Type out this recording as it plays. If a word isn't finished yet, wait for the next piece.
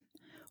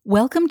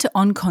Welcome to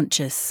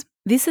Unconscious.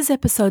 This is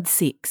episode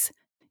 6.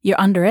 You're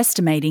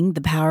underestimating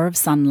the power of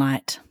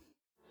sunlight.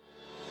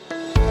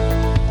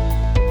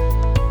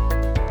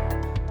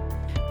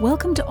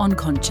 Welcome to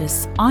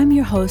Unconscious. I'm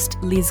your host,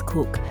 Liz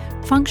Cook,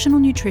 functional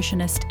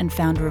nutritionist and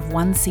founder of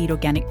One Seed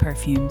Organic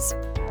Perfumes.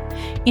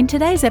 In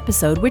today's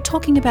episode, we're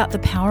talking about the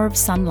power of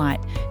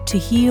sunlight to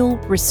heal,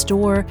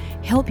 restore,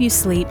 help you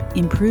sleep,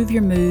 improve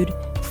your mood,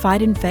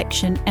 fight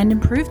infection, and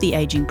improve the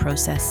aging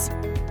process.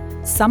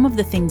 Some of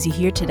the things you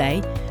hear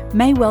today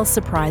may well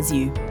surprise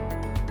you.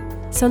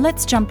 So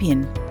let's jump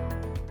in.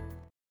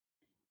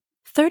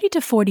 30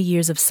 to 40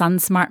 years of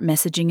sun-smart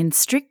messaging and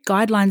strict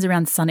guidelines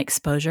around sun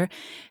exposure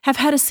have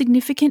had a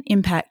significant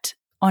impact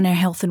on our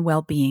health and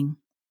well-being.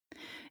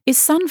 Is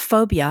sun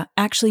phobia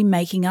actually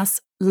making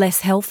us less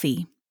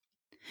healthy?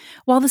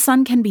 While the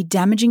sun can be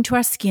damaging to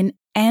our skin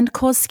and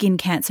cause skin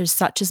cancers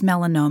such as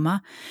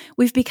melanoma,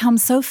 we've become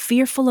so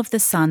fearful of the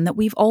sun that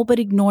we've all but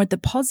ignored the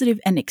positive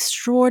and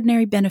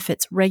extraordinary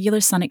benefits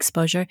regular sun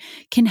exposure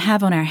can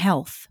have on our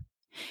health.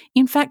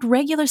 In fact,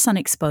 regular sun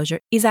exposure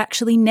is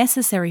actually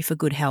necessary for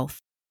good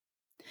health.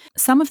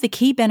 Some of the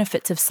key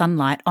benefits of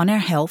sunlight on our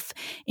health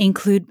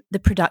include the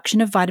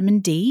production of vitamin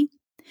D,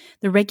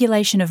 the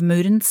regulation of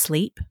mood and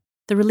sleep,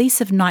 the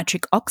release of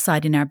nitric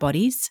oxide in our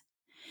bodies,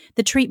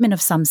 the treatment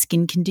of some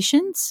skin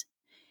conditions,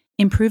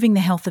 improving the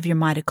health of your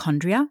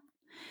mitochondria,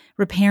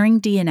 repairing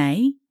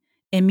DNA,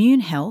 immune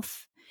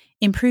health,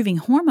 improving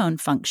hormone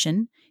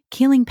function,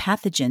 killing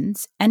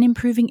pathogens, and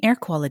improving air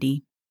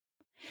quality.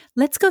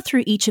 Let's go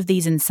through each of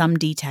these in some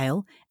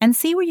detail and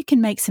see where you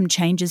can make some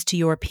changes to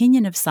your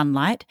opinion of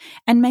sunlight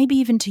and maybe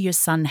even to your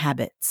sun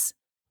habits.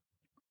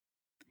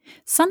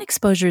 Sun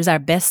exposure is our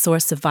best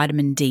source of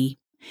vitamin D.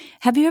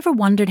 Have you ever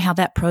wondered how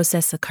that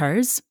process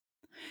occurs?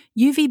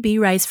 UVB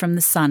rays from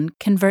the sun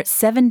convert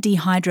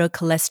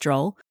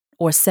 7-dehydrocholesterol,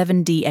 or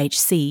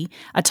 7-DHC,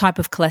 a type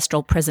of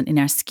cholesterol present in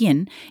our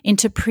skin,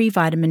 into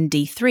pre-vitamin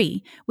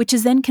D3, which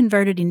is then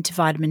converted into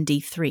vitamin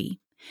D3.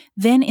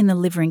 Then in the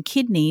liver and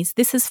kidneys,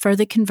 this is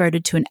further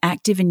converted to an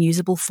active and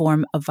usable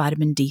form of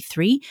vitamin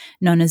D3,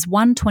 known as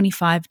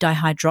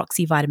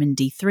 1,25-dihydroxyvitamin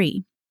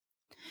D3.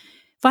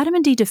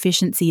 Vitamin D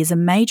deficiency is a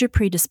major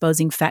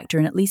predisposing factor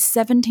in at least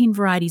 17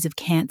 varieties of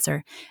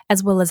cancer,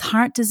 as well as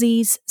heart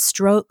disease,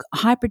 stroke,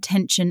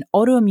 hypertension,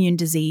 autoimmune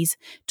disease,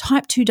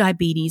 type 2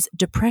 diabetes,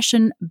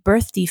 depression,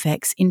 birth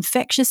defects,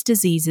 infectious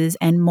diseases,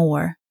 and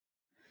more.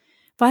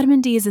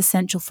 Vitamin D is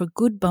essential for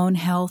good bone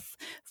health,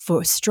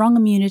 for strong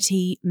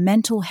immunity,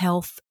 mental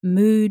health,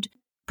 mood,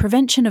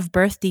 prevention of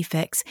birth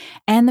defects,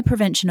 and the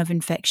prevention of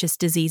infectious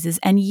diseases.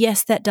 And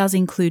yes, that does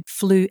include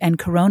flu and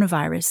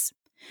coronavirus.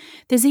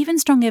 There's even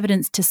strong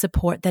evidence to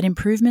support that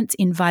improvements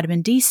in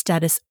vitamin D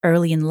status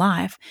early in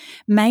life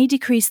may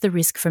decrease the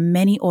risk for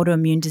many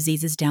autoimmune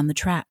diseases down the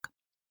track.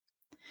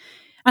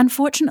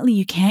 Unfortunately,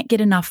 you can't get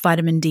enough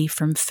vitamin D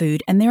from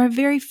food, and there are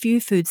very few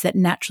foods that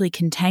naturally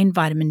contain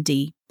vitamin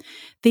D.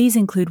 These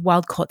include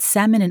wild-caught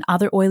salmon and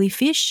other oily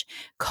fish,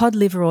 cod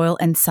liver oil,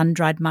 and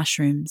sun-dried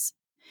mushrooms.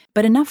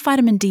 But enough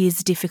vitamin D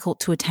is difficult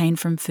to attain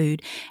from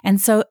food, and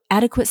so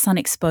adequate sun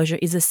exposure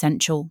is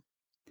essential.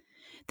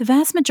 The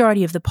vast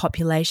majority of the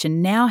population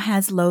now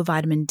has low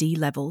vitamin D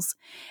levels,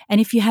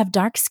 and if you have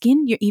dark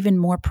skin, you're even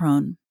more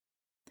prone.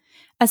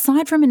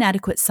 Aside from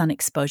inadequate sun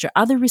exposure,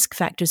 other risk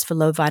factors for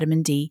low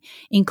vitamin D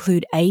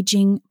include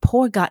aging,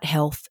 poor gut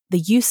health, the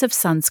use of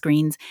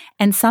sunscreens,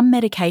 and some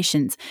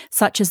medications,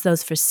 such as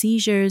those for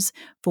seizures,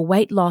 for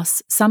weight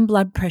loss, some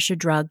blood pressure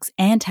drugs,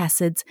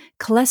 antacids,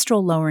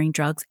 cholesterol-lowering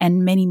drugs,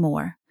 and many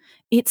more.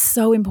 It's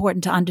so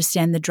important to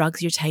understand the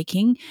drugs you're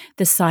taking,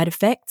 the side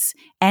effects,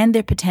 and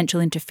their potential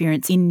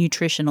interference in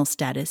nutritional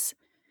status.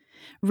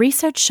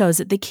 Research shows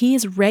that the key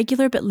is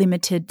regular but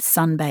limited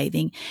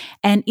sunbathing,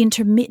 and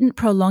intermittent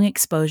prolonged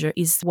exposure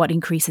is what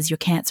increases your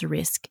cancer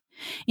risk.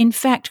 In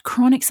fact,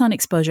 chronic sun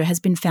exposure has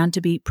been found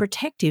to be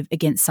protective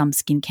against some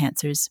skin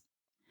cancers.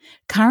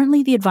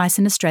 Currently, the advice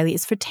in Australia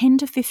is for 10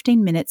 to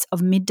 15 minutes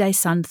of midday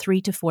sun 3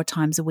 to 4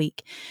 times a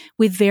week,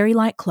 with very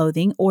light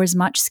clothing or as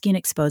much skin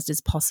exposed as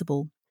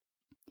possible.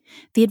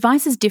 The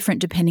advice is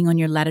different depending on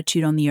your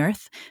latitude on the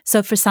Earth,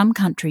 so for some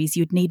countries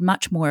you'd need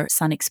much more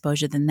sun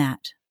exposure than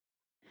that.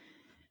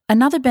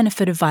 Another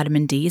benefit of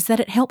vitamin D is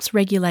that it helps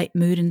regulate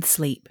mood and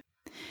sleep.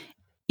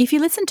 If you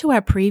listen to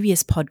our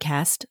previous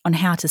podcast on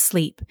how to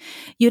sleep,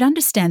 you'd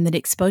understand that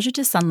exposure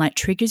to sunlight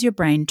triggers your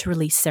brain to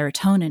release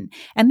serotonin,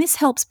 and this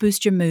helps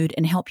boost your mood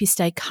and help you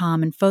stay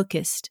calm and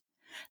focused.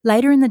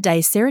 Later in the day,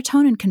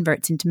 serotonin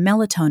converts into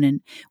melatonin,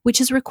 which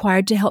is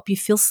required to help you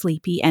feel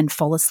sleepy and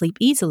fall asleep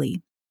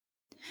easily.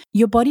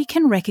 Your body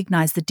can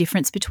recognize the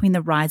difference between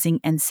the rising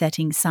and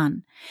setting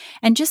sun,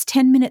 and just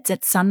 10 minutes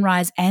at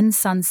sunrise and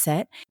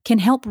sunset can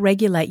help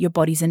regulate your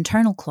body's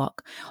internal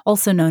clock,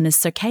 also known as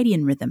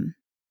circadian rhythm.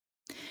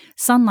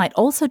 Sunlight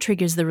also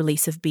triggers the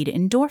release of beta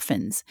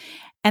endorphins,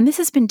 and this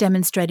has been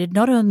demonstrated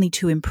not only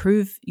to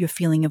improve your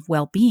feeling of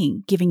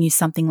well-being, giving you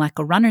something like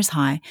a runner's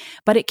high,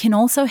 but it can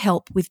also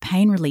help with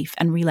pain relief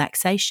and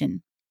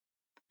relaxation.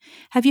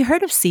 Have you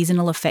heard of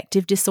seasonal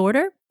affective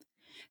disorder?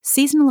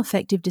 Seasonal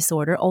affective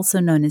disorder, also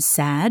known as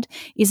SAD,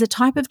 is a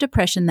type of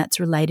depression that's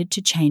related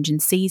to change in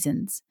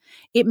seasons.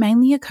 It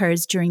mainly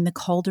occurs during the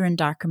colder and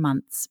darker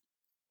months.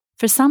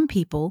 For some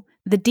people,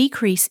 the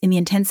decrease in the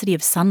intensity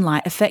of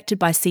sunlight affected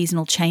by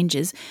seasonal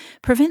changes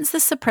prevents the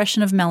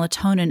suppression of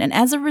melatonin, and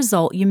as a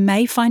result, you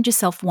may find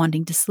yourself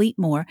wanting to sleep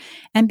more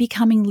and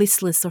becoming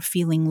listless or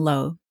feeling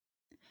low.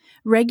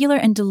 Regular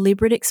and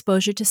deliberate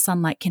exposure to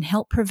sunlight can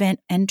help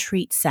prevent and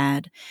treat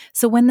SAD,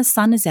 so when the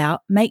sun is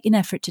out, make an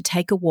effort to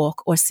take a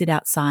walk or sit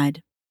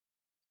outside.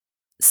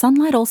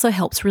 Sunlight also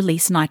helps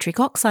release nitric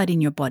oxide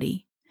in your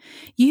body.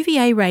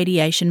 UVA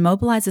radiation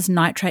mobilizes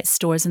nitrate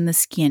stores in the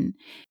skin,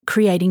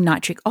 creating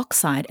nitric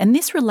oxide, and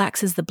this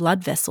relaxes the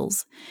blood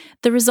vessels.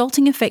 The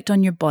resulting effect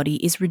on your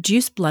body is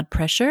reduced blood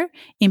pressure,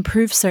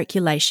 improved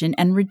circulation,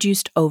 and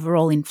reduced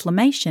overall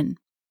inflammation.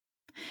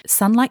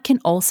 Sunlight can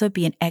also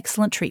be an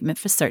excellent treatment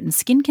for certain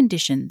skin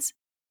conditions.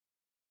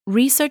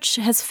 Research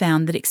has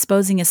found that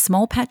exposing a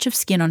small patch of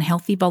skin on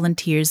healthy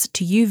volunteers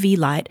to UV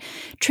light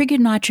triggered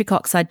nitric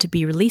oxide to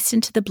be released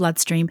into the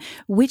bloodstream,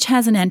 which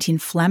has an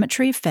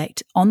anti-inflammatory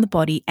effect on the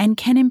body and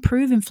can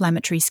improve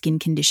inflammatory skin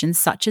conditions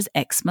such as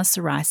eczema,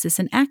 psoriasis,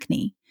 and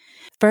acne.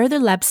 Further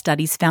lab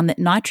studies found that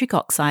nitric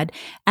oxide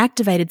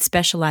activated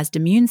specialized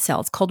immune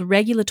cells called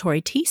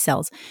regulatory T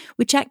cells,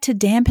 which act to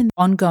dampen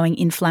the ongoing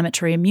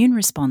inflammatory immune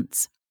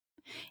response.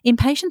 In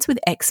patients with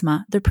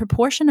eczema, the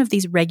proportion of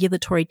these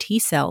regulatory T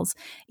cells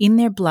in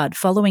their blood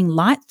following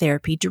light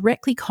therapy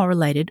directly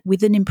correlated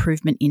with an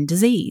improvement in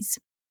disease.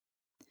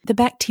 The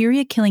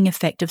bacteria-killing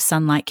effect of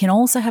sunlight can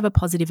also have a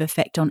positive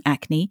effect on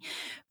acne,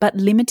 but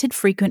limited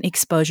frequent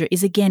exposure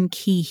is again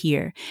key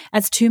here,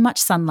 as too much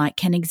sunlight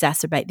can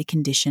exacerbate the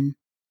condition.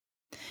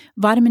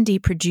 Vitamin D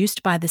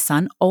produced by the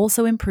sun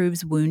also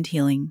improves wound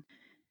healing.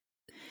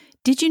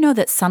 Did you know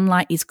that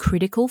sunlight is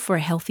critical for a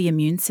healthy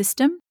immune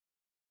system?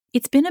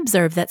 It's been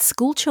observed that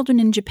school children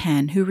in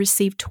Japan who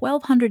receive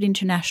 1,200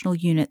 international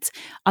units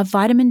of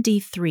vitamin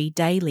D3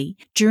 daily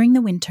during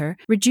the winter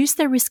reduce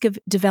their risk of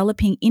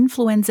developing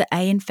influenza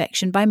A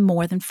infection by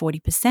more than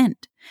 40%.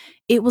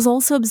 It was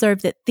also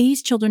observed that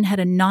these children had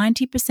a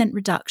 90%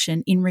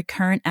 reduction in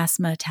recurrent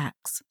asthma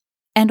attacks.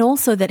 And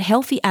also that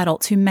healthy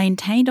adults who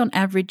maintained on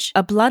average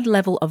a blood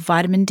level of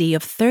vitamin D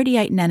of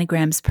 38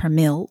 nanograms per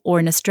mil, or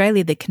in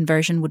Australia the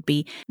conversion would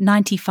be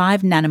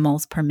 95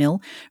 nanomoles per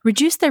mil,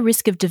 reduced their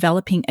risk of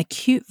developing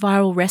acute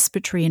viral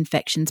respiratory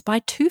infections by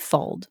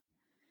twofold.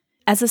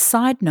 As a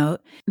side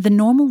note, the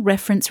normal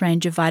reference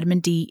range of vitamin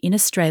D in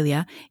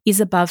Australia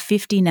is above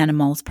 50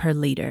 nanomoles per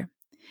litre.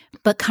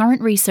 But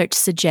current research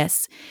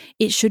suggests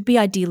it should be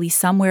ideally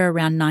somewhere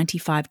around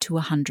 95 to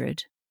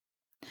 100.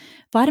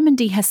 Vitamin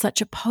D has such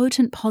a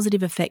potent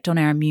positive effect on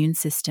our immune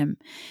system.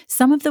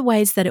 Some of the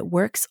ways that it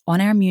works on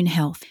our immune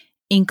health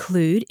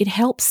include it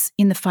helps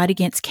in the fight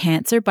against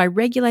cancer by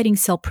regulating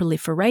cell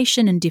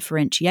proliferation and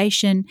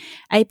differentiation,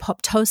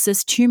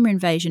 apoptosis, tumor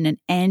invasion, and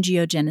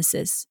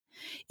angiogenesis.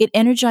 It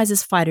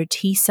energizes fighter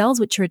T cells,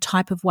 which are a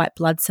type of white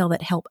blood cell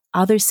that help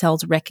other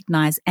cells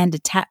recognize and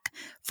attack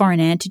foreign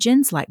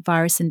antigens like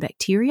virus and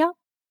bacteria.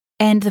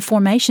 And the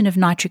formation of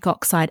nitric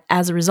oxide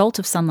as a result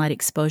of sunlight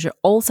exposure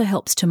also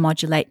helps to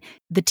modulate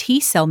the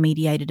T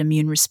cell-mediated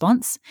immune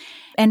response.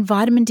 And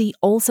vitamin D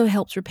also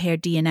helps repair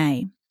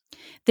DNA.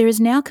 There is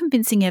now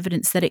convincing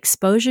evidence that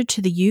exposure to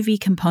the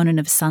UV component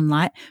of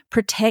sunlight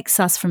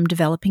protects us from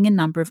developing a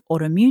number of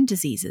autoimmune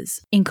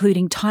diseases,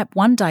 including type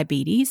 1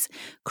 diabetes,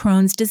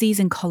 Crohn's disease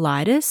and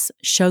colitis,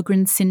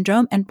 Sjogren's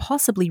syndrome, and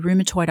possibly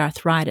rheumatoid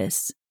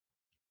arthritis.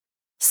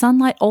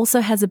 Sunlight also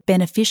has a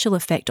beneficial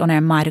effect on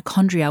our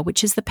mitochondria,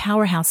 which is the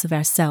powerhouse of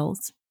our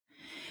cells.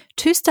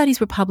 2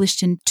 studies were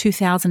published in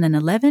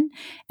 2011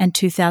 and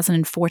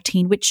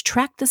 2014, which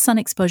tracked the sun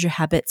exposure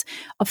habits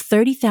of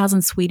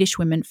 30,000 Swedish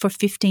women for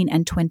 15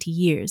 and 20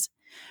 years.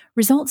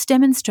 Results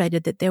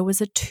demonstrated that there was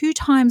a 2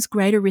 times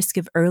greater risk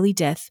of early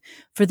death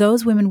for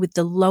those women with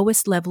the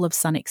lowest level of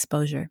sun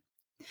exposure.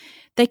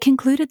 They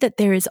concluded that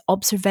there is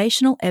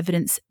observational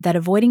evidence that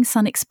avoiding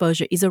sun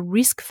exposure is a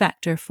risk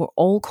factor for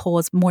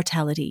all-cause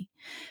mortality.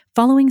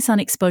 Following sun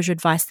exposure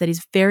advice that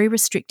is very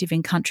restrictive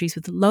in countries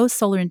with low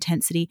solar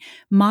intensity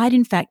might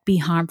in fact be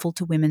harmful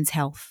to women's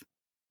health.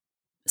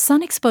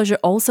 Sun exposure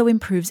also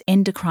improves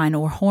endocrine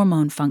or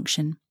hormone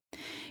function.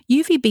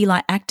 UVB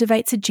light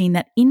activates a gene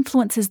that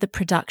influences the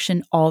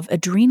production of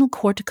adrenal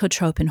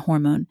corticotropin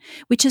hormone,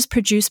 which is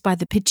produced by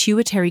the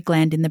pituitary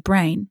gland in the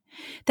brain.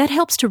 That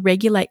helps to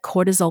regulate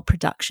cortisol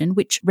production,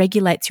 which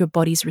regulates your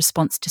body's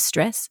response to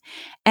stress,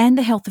 and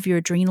the health of your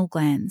adrenal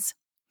glands.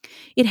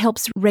 It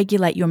helps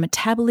regulate your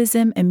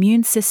metabolism,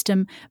 immune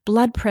system,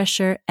 blood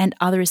pressure, and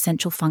other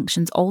essential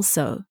functions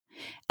also.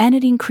 And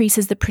it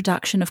increases the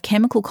production of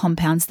chemical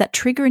compounds that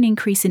trigger an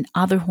increase in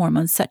other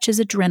hormones such as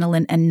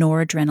adrenaline and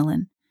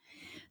noradrenaline.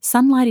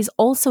 Sunlight is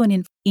also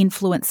an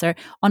influencer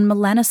on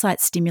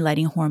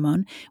melanocyte-stimulating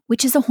hormone,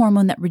 which is a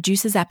hormone that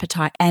reduces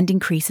appetite and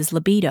increases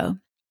libido.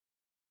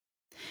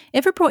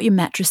 Ever brought your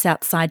mattress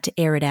outside to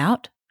air it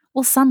out?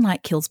 Well,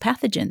 sunlight kills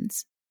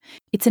pathogens.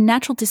 It's a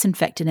natural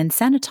disinfectant and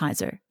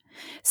sanitizer.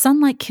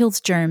 Sunlight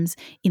kills germs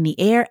in the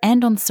air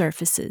and on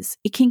surfaces.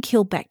 It can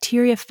kill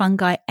bacteria,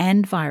 fungi,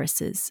 and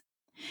viruses.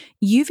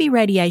 UV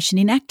radiation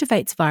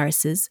inactivates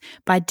viruses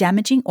by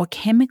damaging or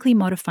chemically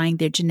modifying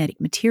their genetic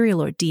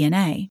material or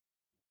DNA.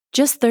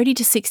 Just 30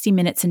 to 60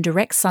 minutes in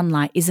direct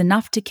sunlight is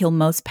enough to kill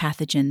most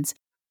pathogens.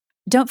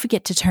 Don't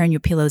forget to turn your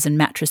pillows and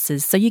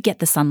mattresses so you get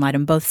the sunlight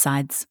on both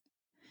sides.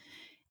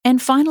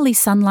 And finally,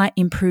 sunlight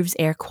improves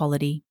air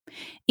quality.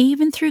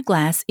 Even through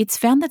glass, it's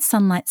found that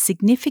sunlight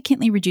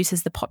significantly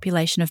reduces the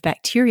population of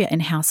bacteria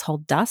in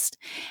household dust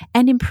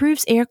and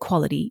improves air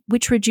quality,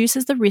 which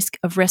reduces the risk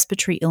of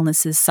respiratory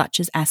illnesses such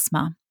as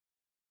asthma.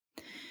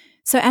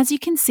 So as you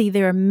can see,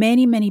 there are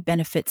many, many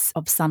benefits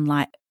of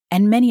sunlight,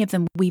 and many of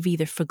them we've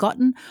either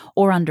forgotten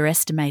or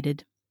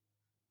underestimated.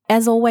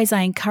 As always,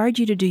 I encourage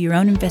you to do your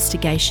own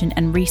investigation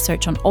and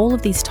research on all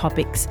of these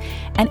topics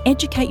and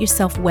educate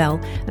yourself well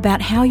about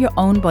how your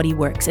own body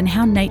works and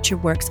how nature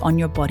works on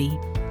your body.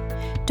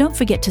 Don't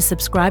forget to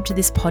subscribe to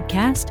this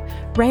podcast,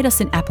 rate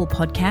us in Apple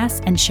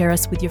Podcasts, and share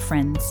us with your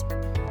friends.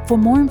 For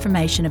more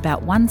information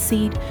about One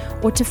Seed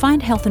or to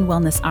find health and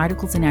wellness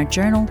articles in our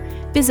journal,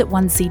 visit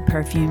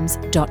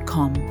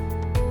oneseedperfumes.com.